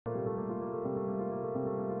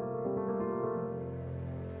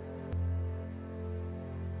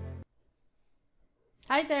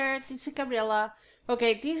Hi there, this is Gabriela.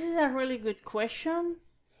 Okay, this is a really good question.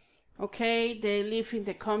 Okay, they leave in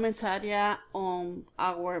the comment area on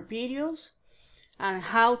our videos and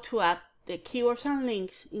how to add the keywords and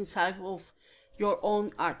links inside of your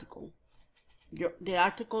own article, the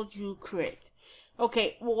article you create.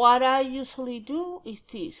 Okay, what I usually do is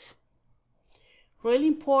this. Really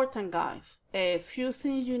important, guys. A few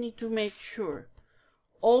things you need to make sure.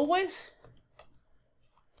 Always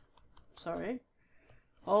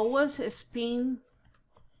spin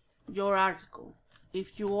your article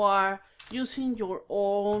if you are using your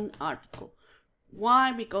own article.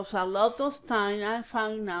 Why? Because a lot of time I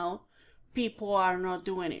find out people are not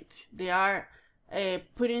doing it. They are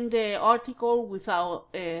putting the article without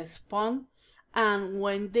a spun, and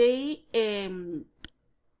when they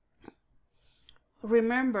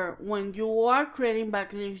remember, when you are creating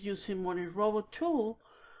backlinks using Money Robot tool,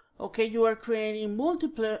 okay, you are creating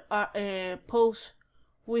multiple posts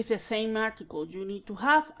with the same article. You need to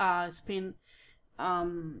have a spin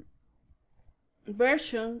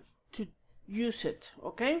version to use it.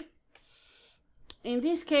 Okay, in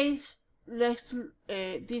this case,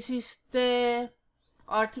 this is the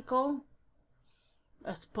article,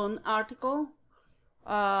 a spun article.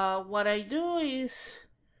 What I do is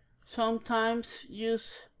sometimes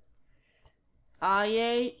use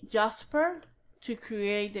IA Jasper to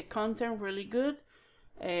create the content really good.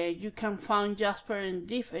 You can find Jasper in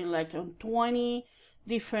different, like on 20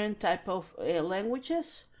 different type of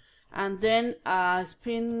languages, and then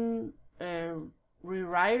Spin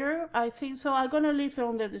Rewriter, I think so. I'm gonna leave it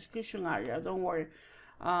on the description area. Don't worry.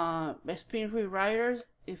 Spin Rewriter,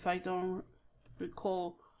 if I don't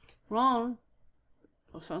recall wrong,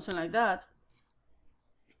 or something like that.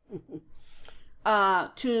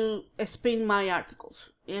 To spin my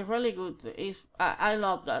articles. It's really good. I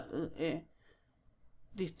love that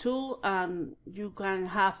this tool, and you can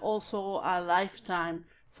have also a lifetime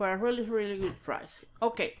for a really good price.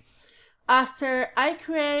 Okay, after I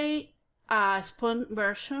create a spun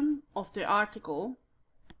version of the article,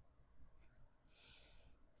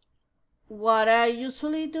 what I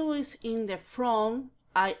usually do is in the front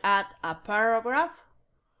I add a paragraph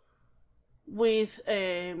with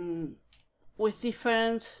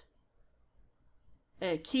different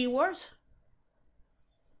keywords.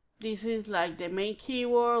 This is like the main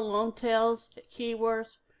keyword, long tails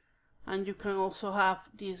keywords, and you can also have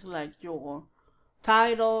this like your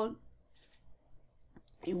title.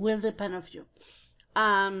 It will depend on you.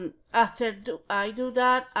 After I do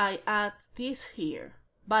that, I add this here,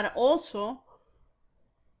 but also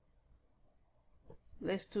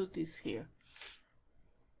let's do this here.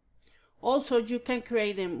 Also, you can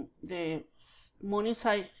create the money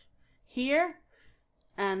site here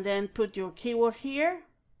and then put your keyword here.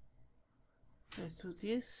 Let's do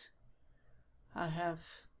this. I have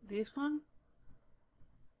this one,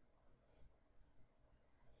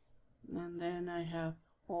 and then I have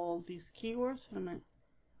all these keywords, and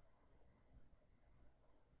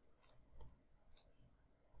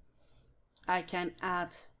I can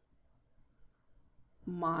add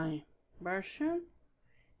my version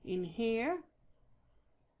in here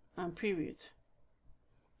and preview it.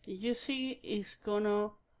 You see, it's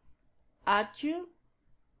gonna add you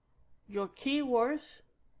your keywords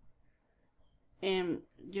and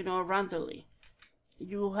randomly.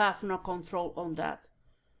 You have no control on that.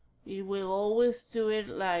 It will always do it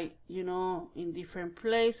like in different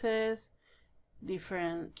places,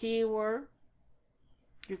 different keyword.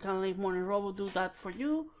 You can leave Money Robot do that for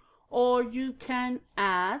you, or you can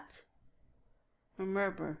add.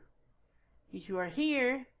 Remember, if you are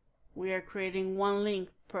here, we are creating one link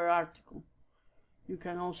per article. You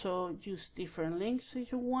can also use different links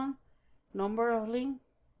if you want, number of links,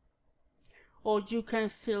 or you can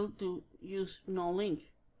still use no link.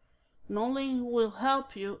 No link will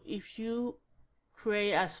help you if you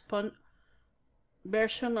create a spun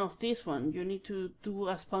version of this one. You need to do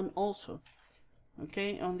a spun also,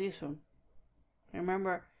 okay, on this one.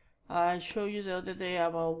 Remember, I showed you the other day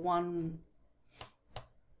about one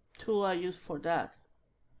tool I use for that.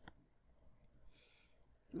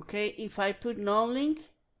 Okay, if I put no link,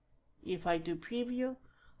 if I do preview,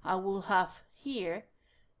 I will have here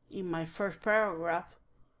in my first paragraph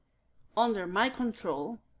under my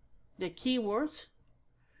control the keywords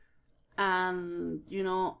and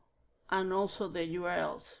and also the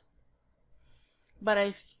URLs.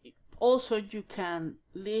 But also you can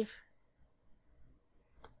leave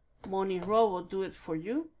Money Robot do it for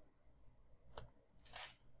you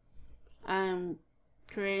and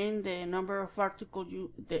creating the number of articles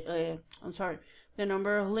the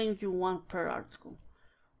number of links you want per article.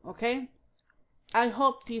 Okay, I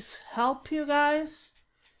hope this helped you guys.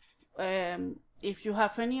 if you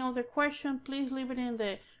have any other question, please leave it in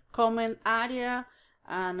the comment area,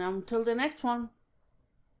 and until the next one.